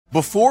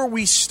Before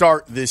we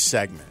start this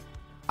segment,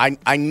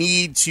 I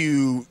need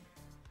to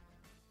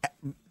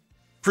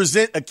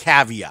present a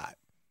caveat.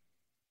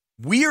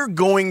 We are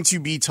going to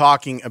be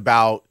talking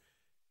about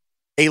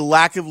a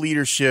lack of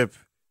leadership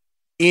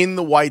in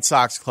the White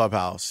Sox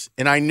clubhouse.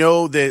 And I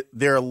know that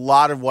there are a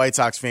lot of White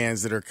Sox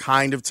fans that are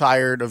kind of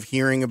tired of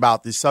hearing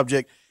about this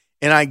subject.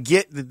 And I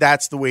get that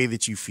that's the way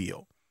that you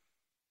feel.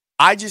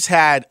 I just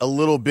had a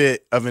little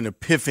bit of an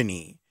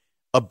epiphany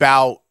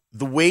about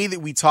the way that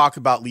we talk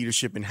about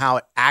leadership and how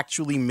it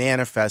actually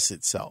manifests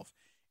itself.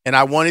 And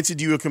I wanted to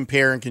do a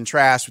compare and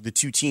contrast with the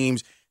two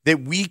teams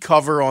that we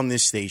cover on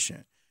this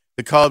station,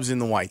 the Cubs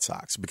and the White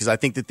Sox, because I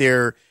think that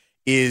there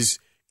is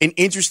an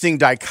interesting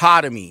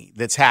dichotomy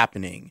that's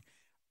happening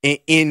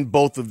in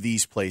both of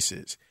these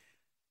places.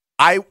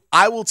 I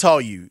will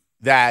tell you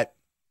that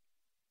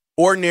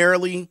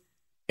ordinarily,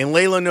 and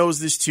Layla knows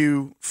this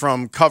too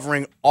from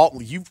covering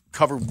you've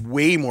covered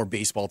way more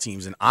baseball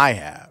teams than I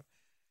have.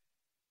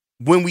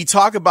 When we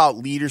talk about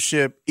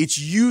leadership, it's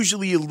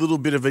usually a little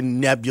bit of a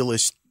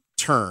nebulous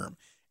term.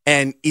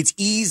 And it's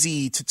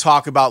easy to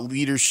talk about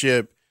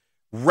leadership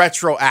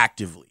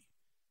retroactively.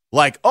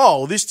 Like,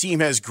 oh, this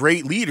team has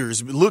great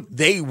leaders. Look,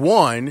 they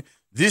won.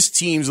 This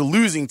team's a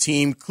losing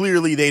team.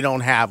 Clearly, they don't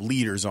have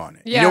leaders on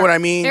it. Yeah, you know what I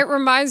mean? It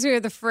reminds me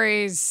of the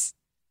phrase,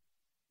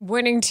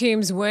 winning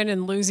teams win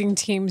and losing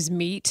teams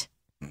meet.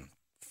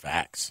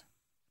 Facts.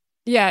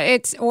 Yeah,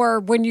 or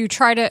when you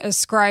try to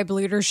ascribe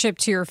leadership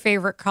to your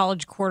favorite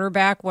college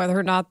quarterback, whether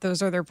or not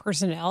those are their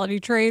personality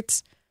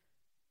traits,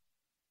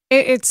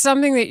 it's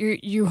something that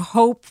you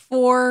hope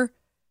for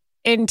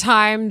in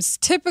times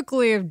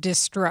typically of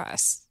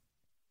distress.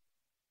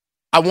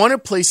 I want to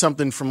play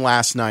something from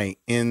last night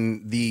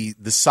in the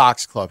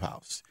Sox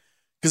clubhouse,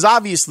 because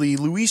obviously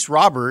Luis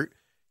Robert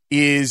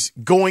is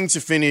going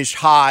to finish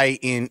high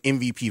in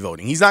MVP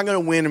voting. He's not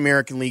going to win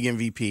American League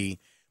MVP,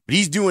 but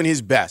he's doing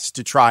his best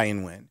to try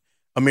and win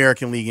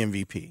American League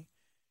MVP.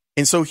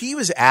 And so he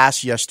was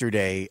asked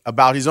yesterday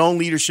about his own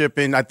leadership,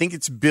 and I think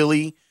it's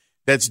Billy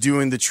that's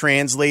doing the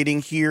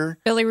translating here.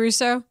 Billy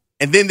Russo.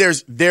 And then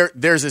there's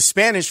a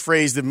Spanish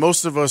phrase that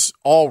most of us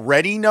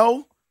already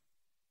know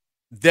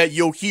that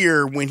you'll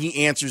hear when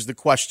he answers the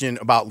question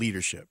about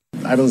leadership.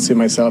 I don't see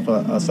myself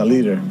as a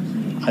leader.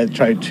 I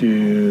try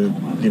to,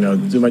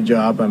 do my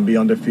job and be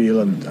on the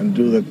field and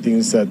do the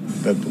things that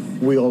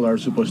we all are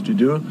supposed to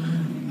do,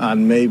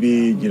 and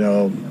maybe,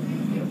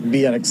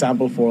 be an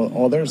example for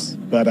others,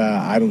 but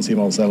I don't see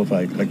myself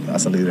like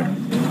as a leader.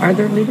 Are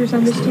there leaders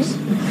on this team?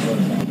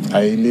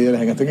 Hay líderes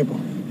en este equipo.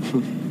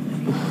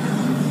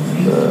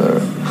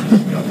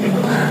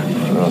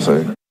 No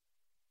sé.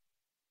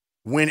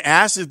 When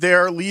asked if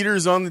there are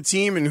leaders on the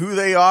team and who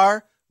they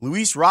are,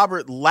 Luis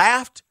Robert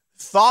laughed,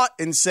 thought,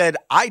 and said,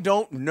 I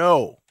don't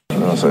know.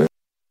 No sé.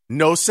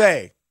 No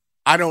say.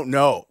 I don't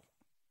know.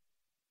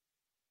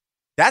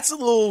 That's a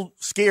little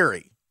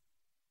scary,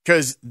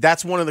 because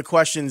that's one of the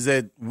questions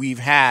that we've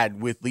had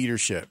with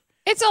leadership.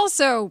 It's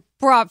also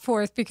brought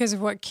forth because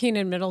of what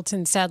Keenan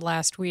Middleton said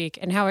last week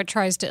and how it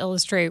tries to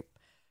illustrate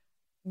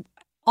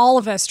all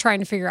of us trying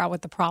to figure out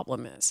what the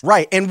problem is.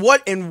 Right. And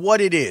what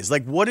it is.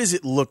 Like, what does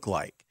it look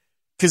like?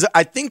 Because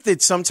I think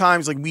that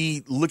sometimes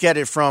we look at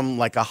it from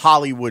like a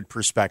Hollywood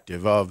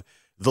perspective of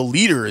the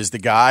leader is the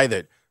guy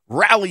that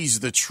rallies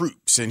the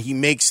troops and he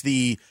makes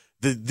the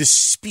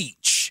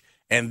speech,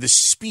 and the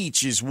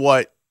speech is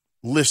what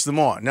lifts them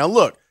on. Now,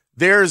 look,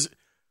 that's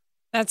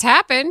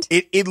happened.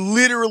 It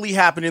literally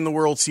happened in the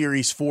World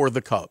Series for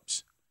the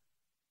Cubs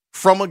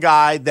from a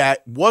guy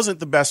that wasn't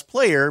the best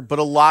player, but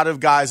a lot of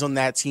guys on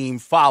that team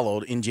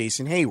followed in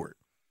Jason Hayward.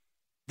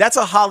 That's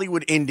a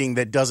Hollywood ending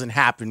that doesn't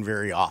happen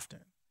very often.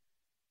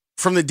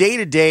 From the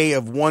day-to-day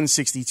of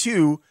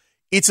 162,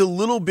 it's a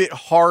little bit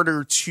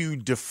harder to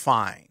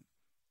define.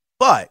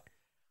 But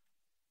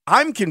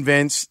I'm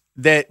convinced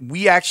that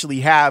we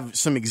actually have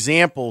some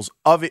examples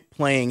of it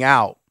playing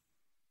out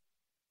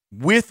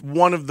with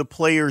one of the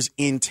players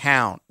in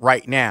town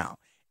right now.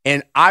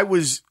 And I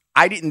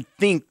didn't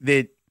think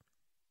that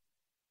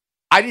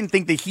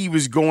he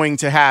was going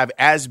to have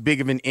as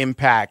big of an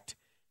impact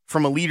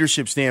from a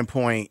leadership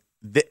standpoint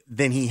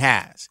than he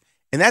has.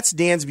 And that's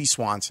Dansby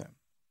Swanson.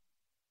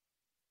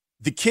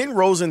 The Ken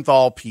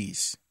Rosenthal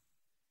piece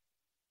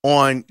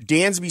on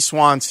Dansby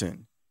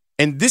Swanson,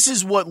 and this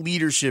is what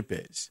leadership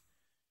is.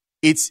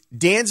 It's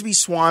Dansby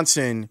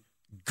Swanson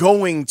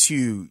going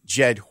to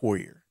Jed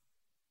Hoyer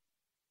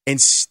and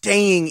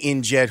staying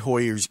in Jed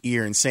Hoyer's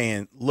ear and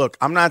saying, look,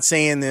 I'm not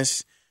saying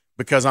this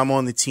because I'm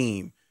on the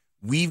team.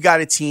 We've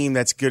got a team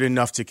that's good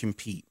enough to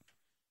compete.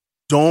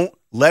 Don't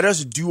let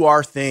us do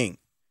our thing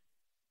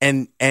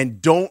and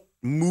don't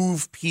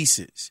move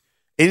pieces.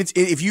 And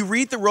if you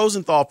read the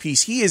Rosenthal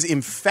piece, he is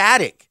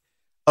emphatic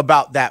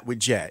about that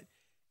with Jed.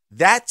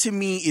 That, to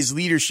me, is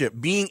leadership,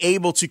 being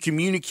able to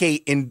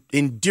communicate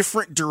in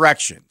different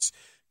directions.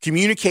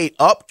 Communicate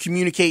up,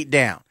 communicate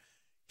down.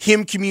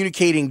 Him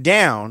communicating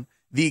down,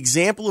 the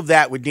example of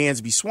that with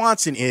Dansby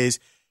Swanson is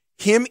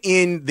him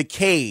in the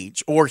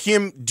cage or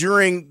him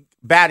during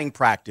batting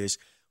practice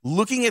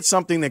looking at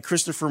something that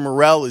Christopher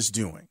Morel is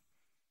doing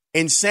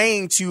and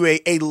saying to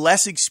a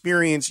less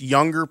experienced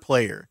younger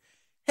player,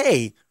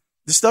 hey,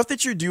 the stuff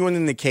that you're doing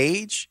in the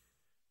cage,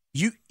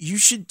 you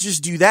should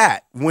just do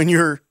that when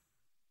you're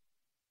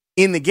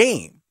in the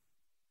game.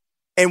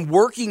 And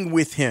working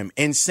with him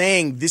and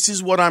saying, this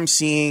is what I'm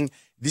seeing.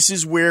 This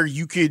is where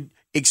you could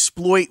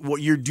exploit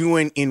what you're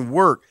doing in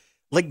work.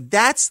 Like,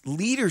 that's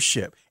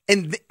leadership.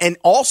 And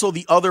also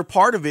the other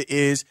part of it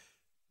is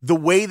the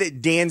way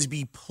that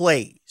Dansby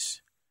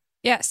plays.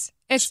 Yes.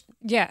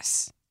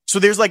 Yes. So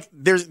there's a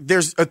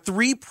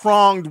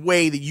 3-pronged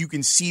way that you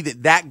can see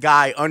that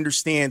guy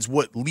understands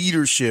what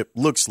leadership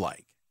looks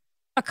like.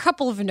 A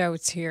couple of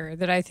notes here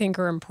that I think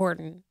are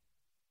important.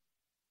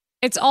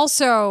 It's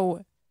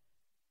also,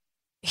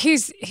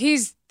 he's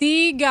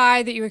the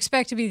guy that you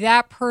expect to be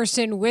that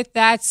person with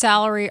that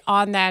salary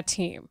on that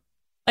team.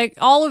 Like,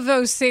 all of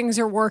those things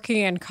are working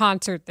in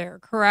concert there,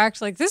 correct?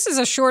 Like, this is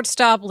a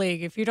shortstop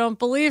league. If you don't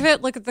believe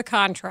it, look at the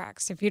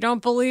contracts. If you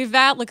don't believe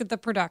that, look at the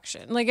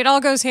production. Like, it all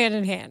goes hand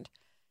in hand.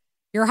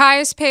 Your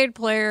highest paid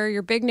player,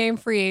 your big name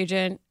free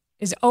agent,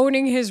 is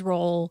owning his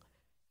role,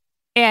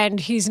 and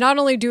he's not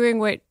only doing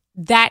what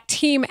that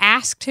team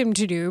asked him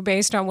to do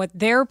based on what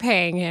they're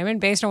paying him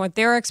and based on what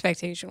their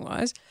expectation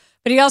was,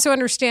 but he also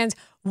understands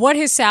what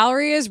his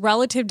salary is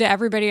relative to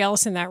everybody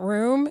else in that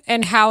room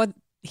and how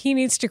he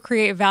needs to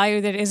create value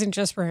that isn't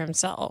just for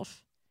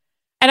himself.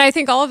 And I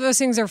think all of those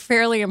things are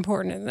fairly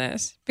important in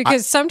this,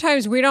 because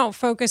sometimes we don't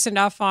focus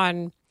enough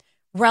on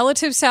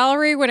relative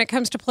salary when it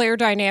comes to player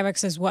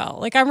dynamics as well.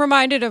 Like, I'm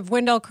reminded of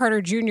Wendell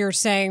Carter Jr.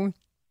 saying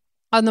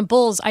on the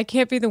Bulls, I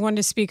can't be the one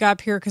to speak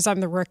up here because I'm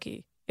the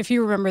rookie. If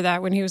you remember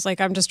that, when he was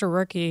like, I'm just a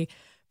rookie,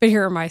 but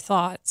here are my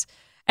thoughts,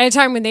 at a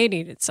time when they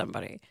needed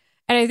somebody.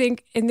 And I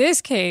think in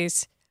this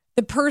case,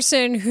 the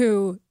person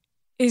who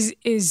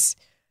is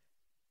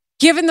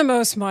given the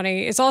most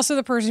money is also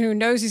the person who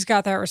knows he's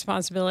got that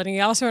responsibility.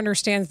 He also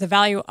understands the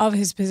value of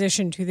his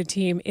position to the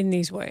team in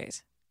these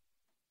ways.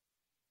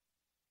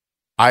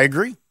 I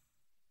agree.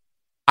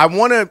 I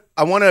want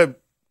to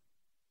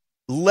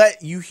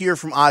let you hear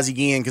from Ozzie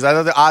Guillen, because I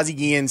know that Ozzie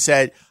Guillen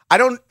said, I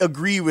don't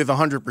agree with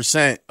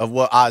 100% of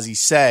what Ozzie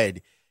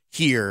said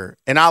here,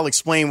 and I'll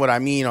explain what I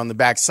mean on the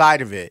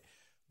backside of it.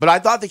 But I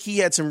thought that he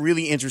had some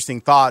really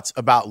interesting thoughts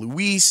about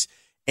Luis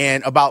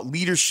and about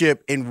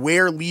leadership and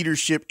where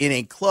leadership in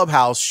a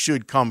clubhouse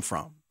should come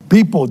from.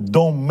 People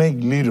don't make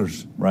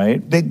leaders,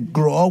 right? They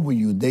grow up with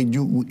you.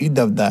 You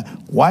either the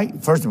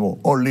white, first of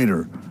all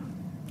leader.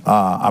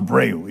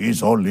 Abreu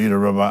is all leader.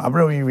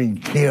 Abreu even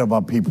care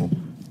about people.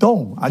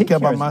 He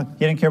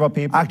didn't care about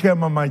people. I care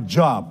about my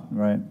job.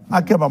 Right.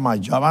 I care about my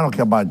job. I don't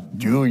care about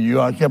you.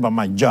 I care about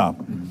my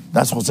job.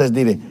 That's Jose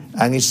did it.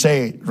 And he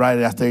say right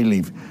after he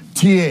leave,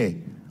 TA,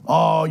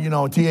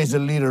 TA is a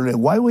leader.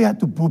 Why we have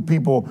to put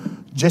people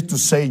just to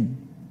say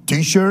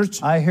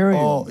T-shirts? I hear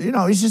you.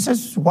 It's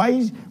just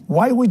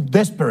why we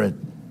desperate?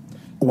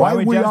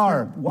 Why we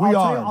are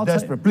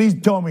desperate? Please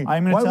tell me why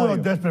we are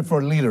desperate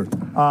for a leader.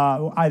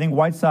 I think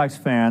White Sox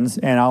fans,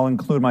 and I'll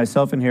include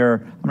myself in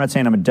here, I'm not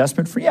saying I'm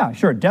desperate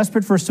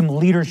for some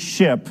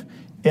leadership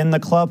in the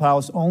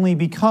clubhouse, only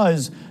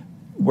because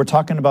we're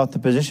talking about the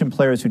position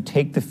players who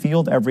take the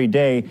field every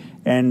day,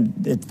 and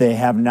they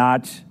have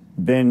not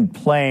been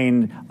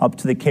playing up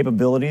to the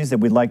capabilities that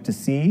we'd like to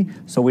see.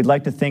 So we'd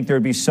like to think there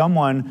would be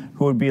someone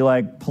who would be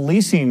like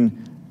policing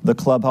the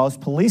clubhouse,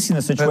 policing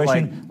the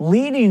situation,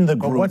 leading the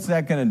group. But what's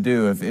that going to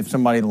do if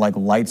somebody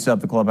lights up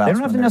the clubhouse? They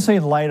don't have to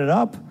necessarily light it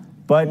up,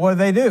 but what do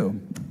they do?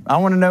 I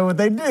want to know what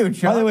they do,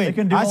 Chuck. By the way, they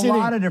can do a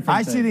lot of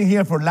different things. I sit in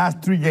here for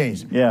last 3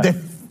 games. Yeah.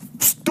 The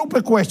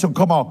stupid question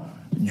come out.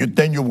 You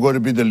think you're going to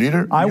be the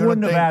leader? I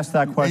wouldn't have asked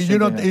that question.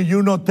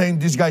 You don't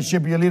think this guy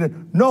should be a leader?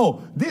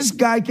 No, this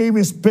guy can't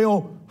even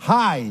spell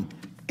high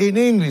in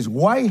English.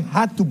 Why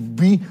had to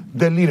be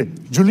the leader?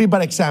 You lead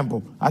by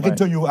example. I can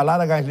tell you a lot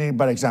of guys lead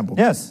by example.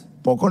 Yes.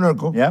 Poco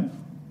Nerco,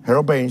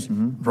 Harold Baines,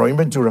 Roy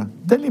Ventura.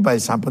 They lead by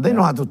example. They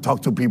know how to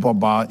talk to people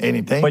about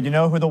anything. But you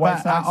know who the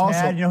White Sox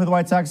had? You know who the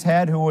White Sox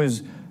had who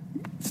was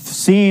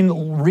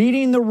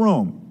reading the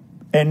room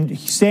and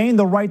saying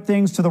the right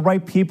things to the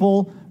right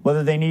people,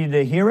 whether they needed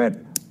to hear it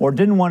or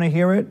didn't want to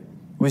hear it,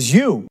 was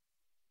you.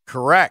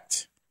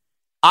 Correct.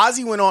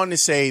 Ozzie went on to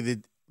say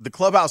that the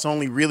clubhouse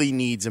only really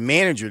needs a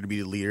manager to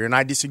be the leader, and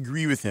I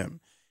disagree with him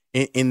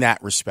in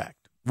that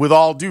respect, with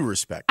all due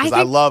respect, because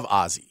I love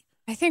Ozzie.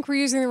 I think we're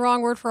using the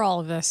wrong word for all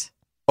of this.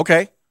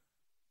 Okay.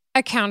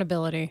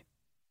 Accountability.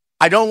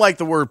 I don't like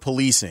the word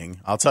policing.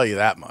 I'll tell you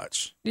that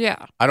much.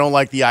 Yeah. I don't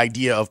like the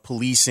idea of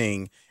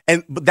policing.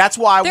 But that's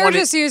why they're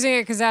just using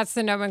it because that's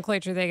the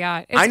nomenclature they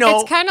got. I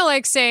know. It's kind of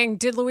like saying,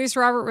 did Luis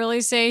Robert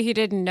really say he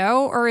didn't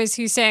know? Or is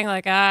he saying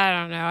I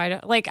don't know.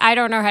 I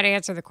don't know how to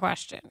answer the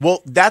question.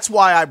 Well, that's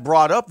why I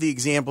brought up the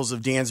examples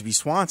of Dansby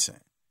Swanson.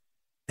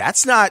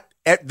 That's not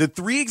the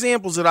 3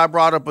 examples that I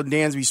brought up on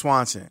Dansby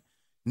Swanson.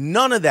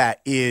 None of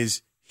that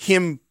is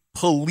him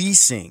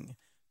policing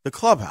the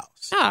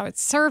clubhouse. No,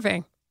 it's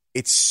serving.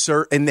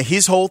 And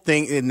his whole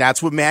thing, and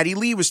that's what Maddie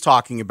Lee was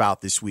talking about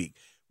this week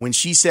when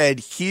she said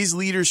his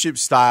leadership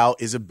style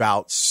is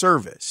about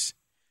service.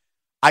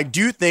 I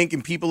do think,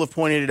 and people have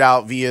pointed it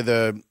out via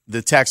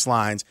the text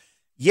lines,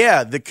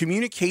 the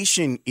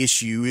communication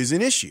issue is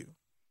an issue.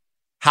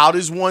 How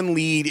does one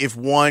lead if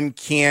one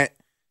can't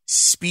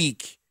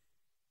speak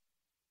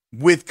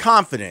with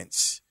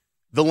confidence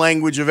the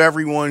language of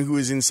everyone who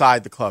is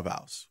inside the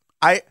clubhouse?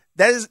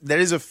 That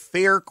is a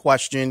fair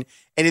question,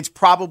 and it's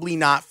probably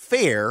not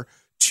fair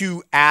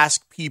to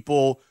ask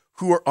people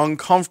who are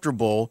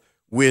uncomfortable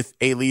with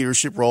a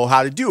leadership role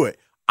how to do it.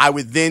 I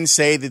would then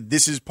say that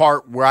this is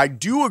part where I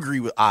do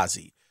agree with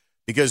Ozzy,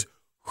 because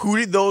who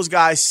did those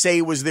guys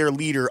say was their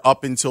leader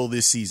up until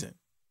this season?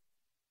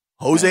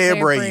 Jose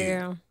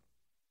Abreu,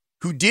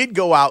 who did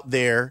go out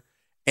there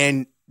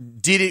and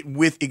did it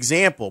with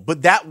example,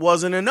 but that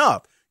wasn't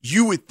enough.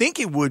 You would think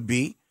it would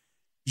be.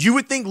 You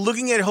would think,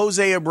 looking at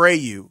Jose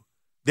Abreu,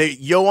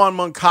 that Yohan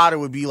Moncada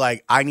would be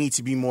like, I need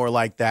to be more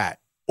like that.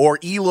 Or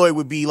Eloy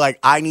would be like,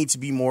 I need to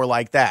be more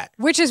like that.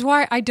 Which is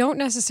why I don't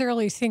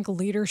necessarily think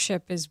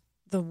leadership is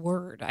the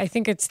word. I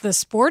think it's the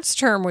sports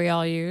term we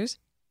all use.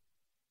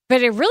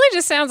 But it really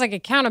just sounds like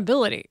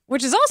accountability,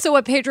 which is also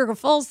what Pedro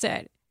Gaffol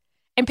said.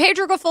 And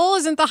Pedro Gaffol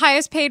isn't the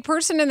highest paid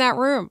person in that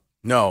room.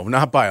 No,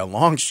 not by a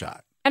long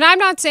shot. And I'm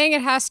not saying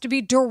it has to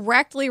be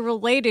directly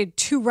related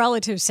to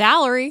relative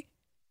salary,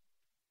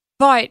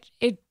 but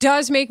it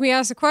does make me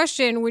ask the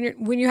question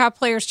when you have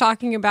players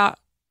talking about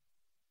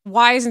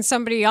why isn't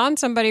somebody on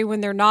somebody when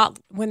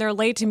they're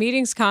late to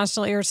meetings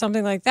constantly or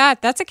something like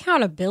that. That's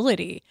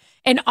accountability.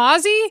 And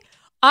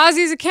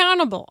Ozzy's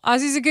accountable.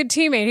 Ozzy's a good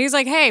teammate. He's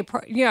like, hey,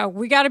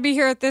 we got to be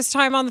here at this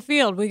time on the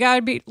field. We got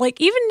to be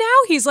like, even now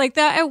he's like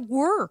that at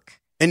work.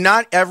 And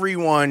not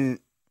everyone,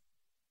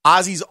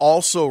 Ozzy's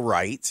also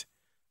right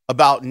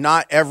about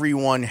not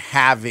everyone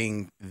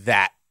having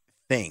that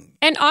thing.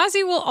 And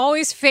Ozzy will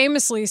always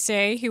famously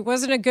say he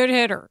wasn't a good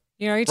hitter.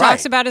 He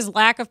talks about his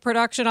lack of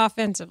production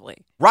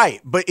offensively. Right.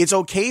 But it's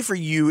okay for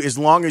you as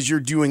long as you're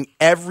doing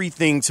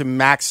everything to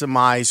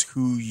maximize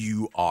who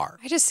you are.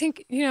 I just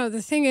think,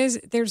 the thing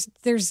is,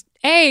 there's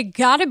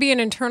got to be an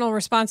internal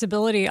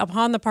responsibility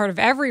upon the part of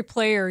every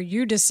player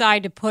you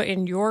decide to put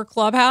in your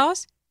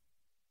clubhouse.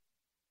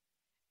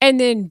 And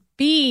then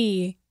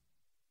B,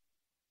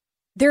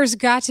 there's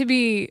got to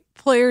be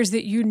players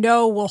that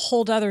will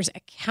hold others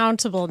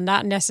accountable,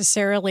 not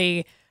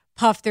necessarily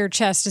puff their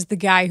chest as the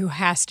guy who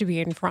has to be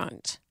in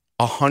front.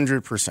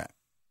 100%.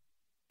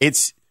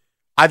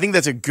 I think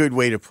that's a good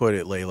way to put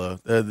it,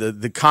 Layla.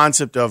 The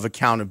concept of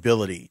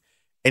accountability.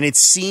 And it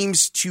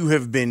seems to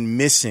have been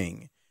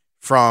missing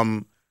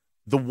from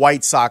the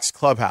White Sox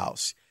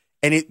clubhouse.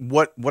 And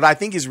what I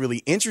think is really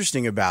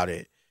interesting about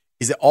it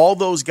is that all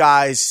those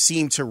guys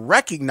seem to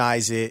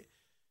recognize it,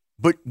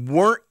 but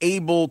weren't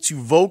able to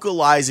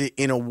vocalize it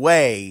in a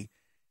way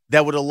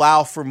that would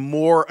allow for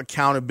more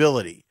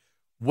accountability.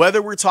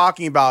 Whether we're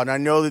talking about, and I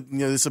know that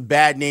this is a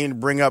bad name to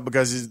bring up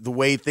because it's the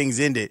way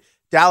things ended,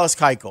 Dallas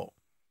Keuchel,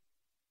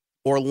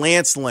 or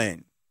Lance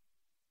Lynn,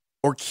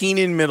 or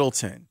Keenan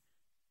Middleton,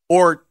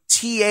 or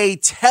TA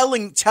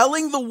telling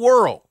the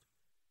world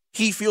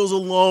he feels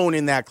alone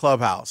in that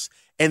clubhouse,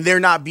 and there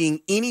not being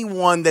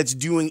anyone that's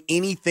doing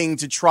anything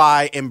to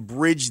try and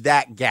bridge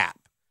that gap.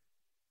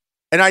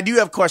 And I do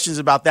have questions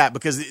about that,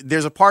 because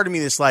there's a part of me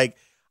that's like,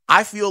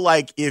 I feel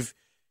like if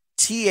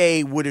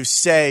TA would have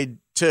said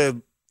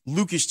to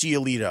Lucas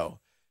Giolito,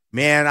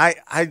 man,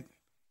 I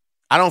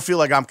don't feel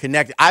like I'm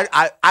connected.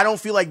 I don't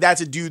feel like that's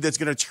a dude that's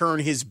going to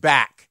turn his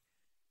back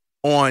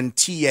on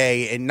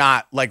TA and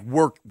not like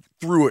work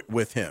through it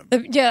with him.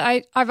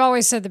 Yeah, I've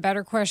always said the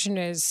better question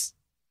is,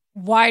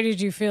 why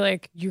did you feel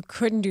like you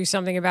couldn't do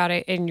something about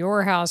it in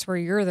your house where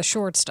you're the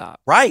shortstop?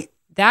 Right.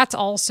 That's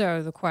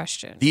also the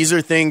question. These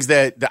are things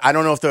that I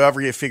don't know if they'll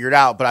ever get figured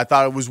out, but I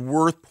thought it was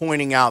worth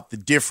pointing out the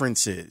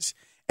differences.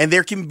 And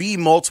there can be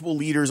multiple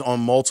leaders on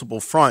multiple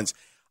fronts.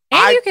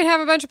 And you can have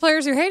a bunch of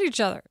players who hate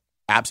each other.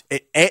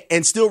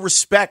 And still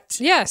respect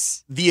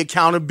the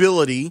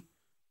accountability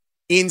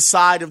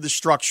inside of the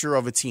structure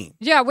of a team.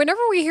 Yeah,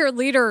 whenever we hear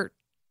leader,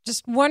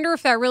 just wonder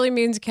if that really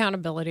means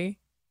accountability.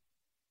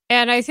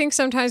 And I think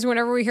sometimes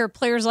whenever we hear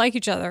players like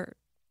each other,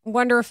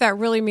 wonder if that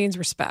really means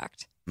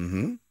respect.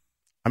 Mm-hmm.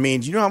 I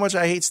mean, do you know how much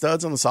I hate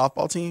studs on the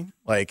softball team?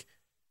 Like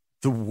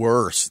the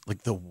worst.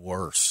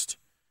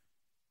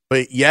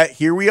 But yet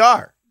here we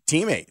are,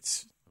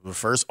 teammates,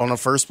 on a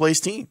first place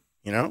team.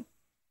 That's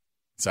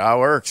how it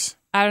works.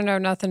 I don't know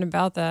nothing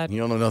about that. You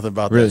don't know nothing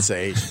about that,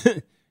 Sage.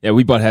 Yeah,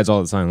 we butt heads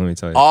all the time, let me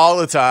tell you. All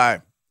the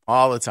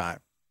time.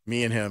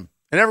 Me and him.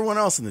 And everyone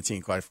else in the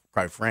team,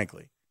 quite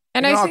frankly.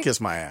 And I'll kiss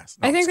my ass.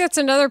 I think that's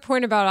another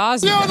point about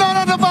Ozzy. You don't know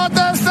nothing about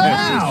that,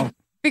 Sage!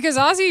 Because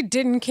Ozzy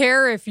didn't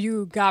care if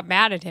you got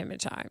mad at him at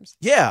times.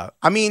 Yeah.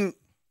 I mean,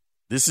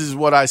 this is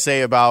what I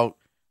say about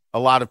a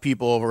lot of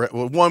people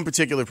one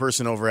particular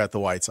person over at the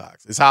White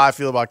Sox. It's how I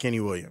feel about Kenny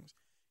Williams.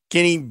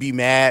 Kenny be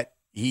mad.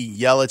 He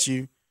yell at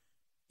you.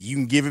 You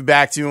can give it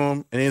back to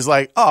him. And it's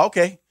like, oh,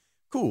 okay,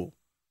 cool.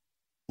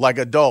 Like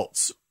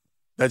adults.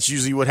 That's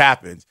usually what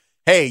happens.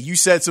 Hey, you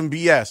said some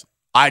BS.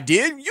 I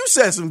did? You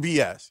said some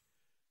BS.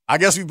 I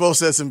guess we both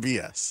said some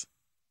BS.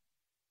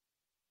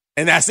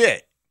 And that's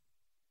it.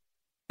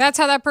 That's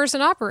how that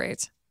person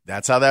operates.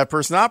 That's how that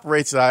person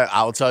operates.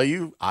 I'll tell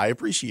you, I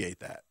appreciate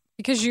that.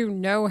 Because you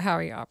know how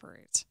he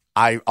operates.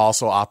 I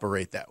also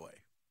operate that way.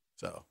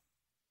 So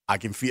I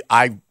can feel,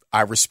 I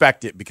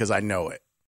respect it because I know it.